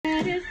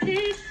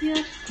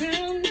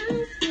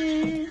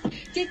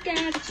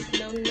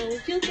don't know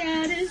you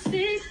got it.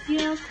 Fix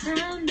your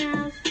crown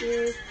now,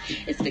 sis.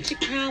 It's Fix Your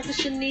Crown with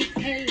Shanice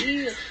K.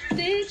 Hill.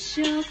 Fix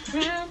your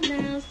crown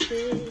now,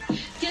 sis.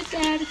 You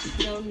got it, just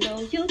don't know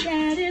you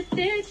got it.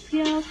 Fix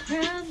your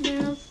crown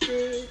now,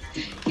 sis.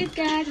 You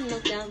got it, no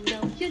doubt,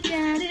 no, you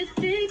got it.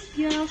 Fix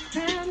your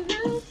crown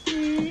now,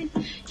 sis.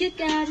 You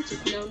got it,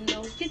 just don't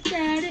know you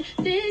got it.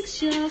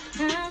 Fix your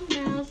crown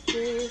now,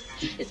 sis.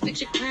 It's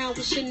Fix Your Crown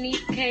with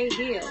Shanice K.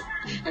 Hill.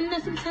 I know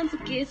sometimes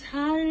it gets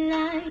hard in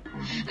life.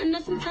 I know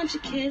sometimes you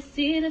can't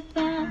see the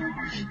fire,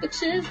 but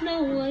just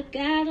know what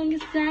God on your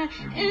side.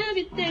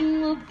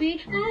 Everything will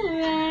be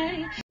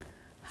alright.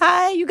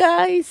 Hi, you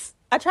guys.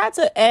 I tried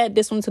to add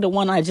this one to the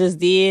one I just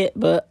did,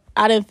 but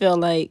I didn't feel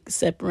like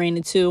separating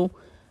the two.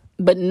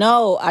 But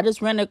no, I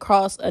just ran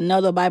across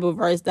another Bible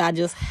verse that I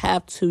just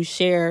have to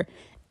share.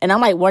 And I'm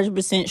like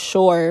 100%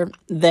 sure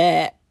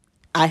that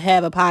I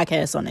have a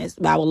podcast on this,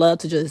 but I would love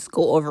to just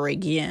go over it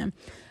again.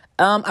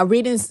 I'm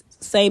reading the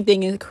same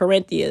thing in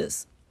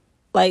Corinthians.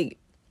 Like,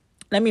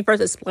 let me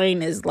first explain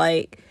this.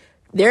 Like,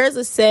 there's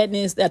a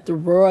sadness that the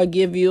world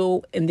give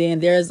you, and then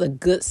there's a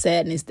good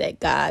sadness that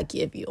God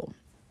give you.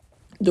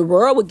 The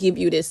world will give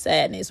you this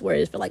sadness where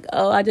it's like,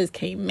 oh, I just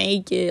can't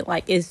make it.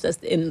 Like, it's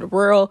just in the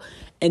world.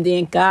 And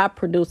then God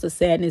produced a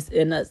sadness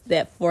in us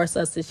that force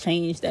us to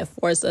change, that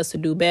force us to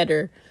do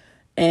better.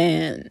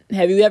 And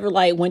have you ever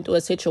went through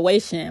a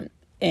situation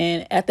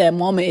and at that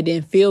moment it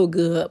didn't feel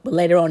good, but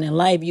later on in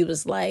life you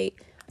was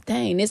like,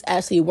 dang, this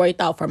actually worked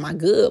out for my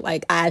good.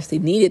 Like, I actually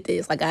needed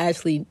this. Like, I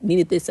actually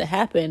needed this to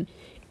happen,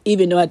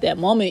 even though at that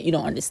moment you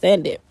don't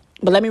understand it.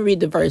 But let me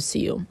read the verse to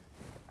you.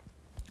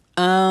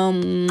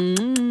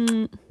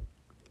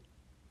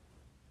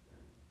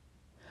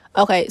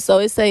 Okay, so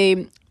it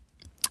say,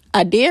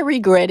 I did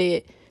regret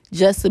it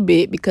just a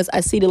bit because I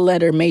see the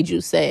letter made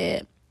you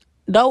sad.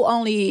 Though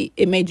only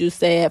it made you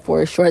sad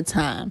for a short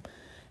time.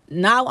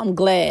 Now I'm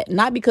glad,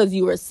 not because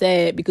you were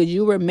sad, because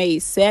you were made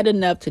sad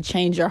enough to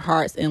change your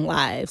hearts and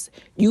lives.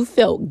 You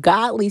felt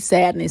godly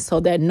sadness so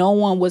that no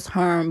one was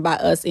harmed by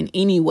us in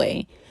any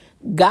way.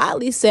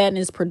 Godly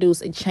sadness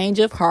produced a change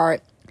of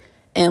heart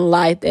and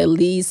life that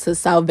leads to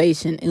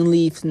salvation and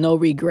leaves no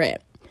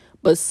regret.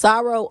 But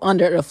sorrow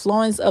under the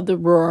influence of the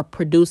world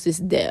produces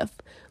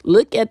death.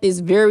 Look at this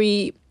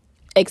very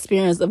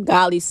experience of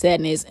godly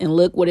sadness and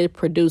look what it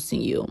produced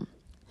in you.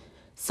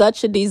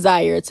 Such a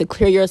desire to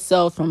clear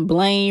yourself from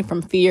blame,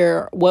 from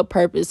fear, what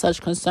purpose,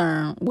 such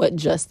concern, what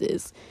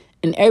justice,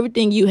 and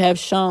everything you have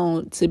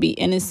shown to be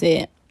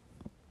innocent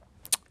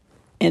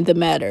in the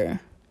matter.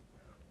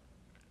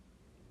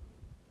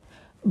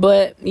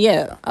 But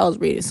yeah, I was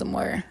reading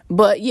somewhere.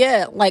 But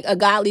yeah, like a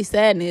godly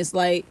sadness,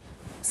 like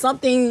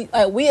something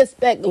we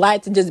expect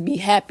life to just be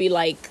happy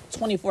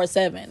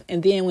 24/7,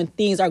 and then when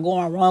things are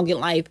going wrong in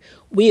life,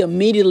 we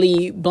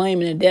immediately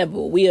blaming the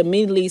devil. We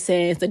immediately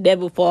saying it's the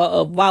devil's fault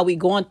of why we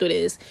going through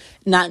this,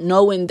 not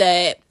knowing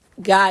that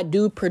God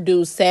do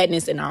produce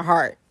sadness in our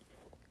heart.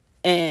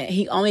 And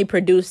he only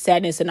produced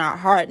sadness in our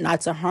heart,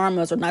 not to harm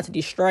us or not to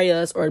destroy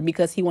us or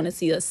because he want to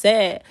see us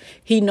sad.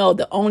 He know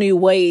the only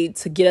way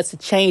to get us to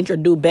change or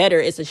do better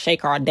is to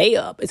shake our day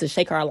up. It's to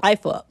shake our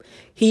life up.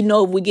 He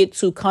know if we get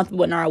too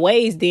comfortable in our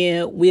ways,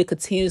 then we'll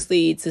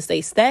continuously to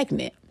stay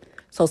stagnant.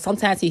 So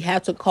sometimes he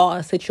has to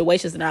cause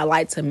situations in our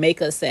life to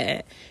make us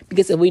sad.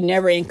 Because if we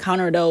never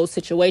encounter those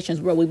situations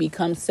where we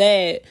become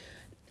sad,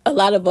 a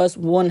lot of us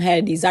wouldn't have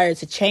a desire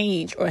to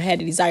change or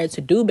had a desire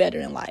to do better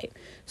in life.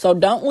 So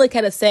don't look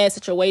at a sad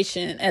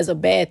situation as a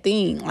bad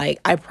thing. Like,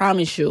 I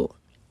promise you,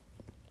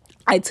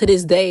 to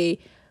this day,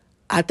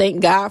 I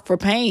thank God for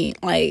pain.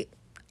 Like,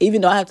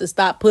 even though I have to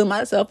stop putting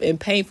myself in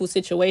painful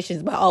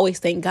situations, but I always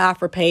thank God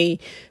for pain,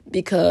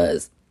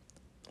 because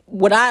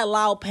what I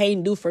allow pain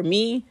to do for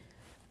me,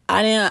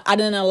 I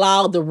didn't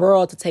allow the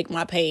world to take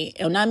my pain.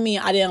 And I mean,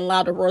 I didn't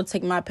allow the world to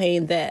take my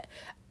pain, that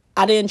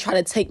I didn't try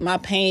to take my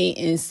pain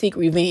and seek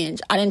revenge.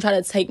 I didn't try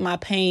to take my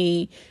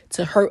pain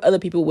to hurt other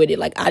people with it.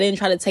 Like, I didn't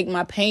try to take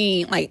my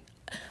pain. Like,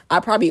 I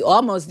probably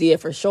almost did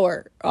for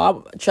sure.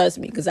 Trust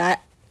me, because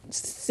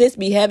sis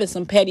be having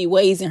some petty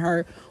ways in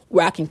her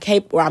where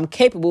I'm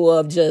capable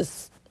of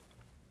just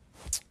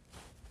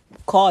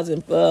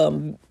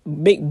causing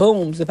big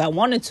booms if I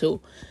wanted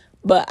to.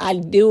 But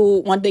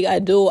one thing I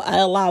do, I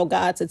allow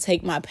God to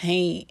take my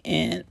pain,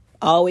 and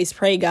I always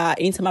pray God,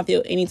 anytime I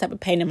feel any type of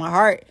pain in my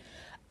heart,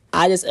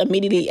 I just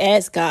immediately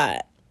ask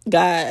God,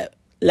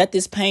 let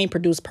this pain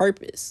produce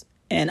purpose.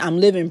 And I'm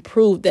living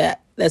proof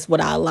that that's what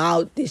I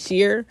allowed this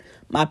year.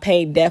 My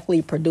pain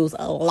definitely produced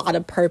a lot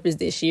of purpose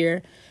this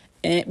year.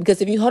 And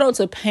because if you hold on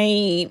to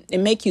pain, it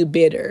make you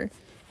bitter.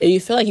 If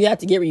you feel like you have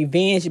to get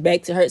revenge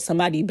back to hurt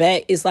somebody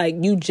back, it's like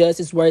you just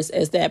as worse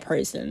as that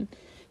person.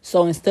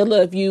 So instead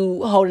of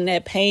you holding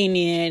that pain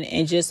in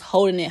and just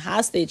holding it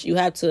hostage, you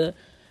have to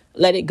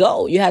let it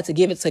go. You have to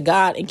give it to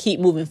God and keep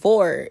moving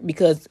forward,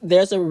 because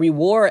there's a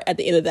reward at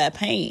the end of that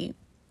pain.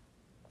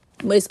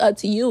 But it's up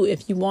to you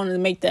if you want to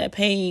make that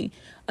pain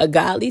a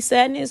godly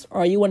sadness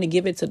or you want to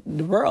give it to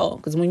the world.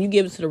 Because when you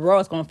give it to the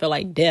world, it's going to feel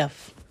like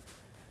death.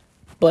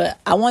 But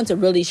I wanted to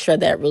really share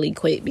that really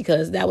quick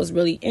because that was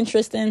really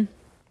interesting.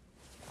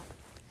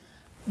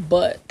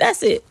 But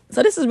that's it.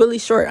 So this is really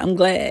short. I'm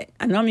glad.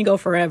 I normally go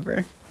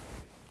forever.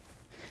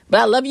 But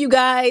I love you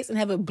guys and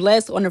have a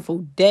blessed, wonderful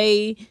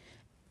day.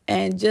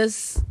 And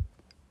just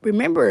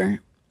remember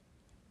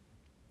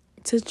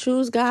to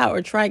choose God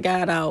or try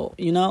God out.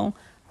 You know,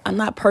 I'm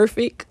not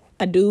perfect.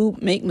 I do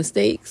make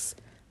mistakes,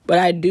 but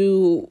I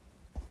would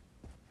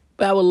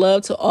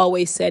love to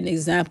always set an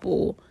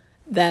example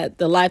that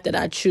the life that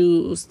I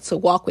choose to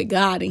walk with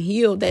God and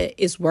heal, that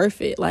it's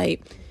worth it.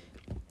 Like,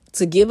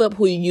 to give up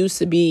who you used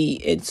to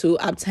be and to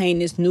obtain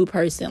this new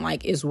person,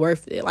 like, it's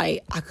worth it.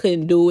 Like, I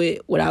couldn't do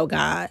it without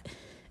God.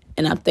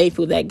 And I'm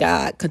thankful that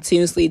God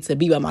continuously to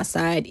be by my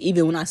side,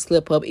 even when I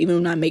slip up, even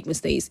when I make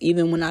mistakes,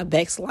 even when I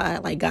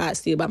backslide. Like, God's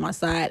still by my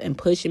side and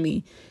pushing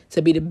me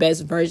to be the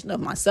best version of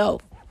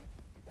myself.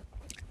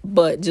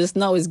 But just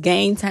know it's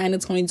game time in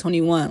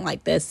 2021.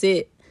 Like, that's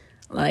it.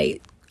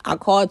 Like, I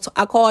call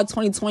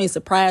 2020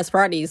 surprise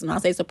parties. When I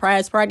say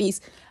surprise parties,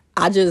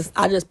 I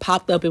just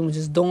popped up and was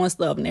just doing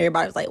stuff, and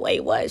everybody was like,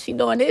 wait, what? She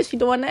doing this? She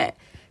doing that?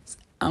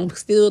 I'm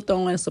still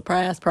throwing a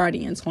surprise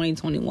party in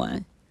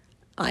 2021.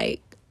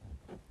 Like,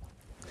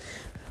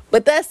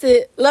 but that's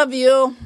it. Love you.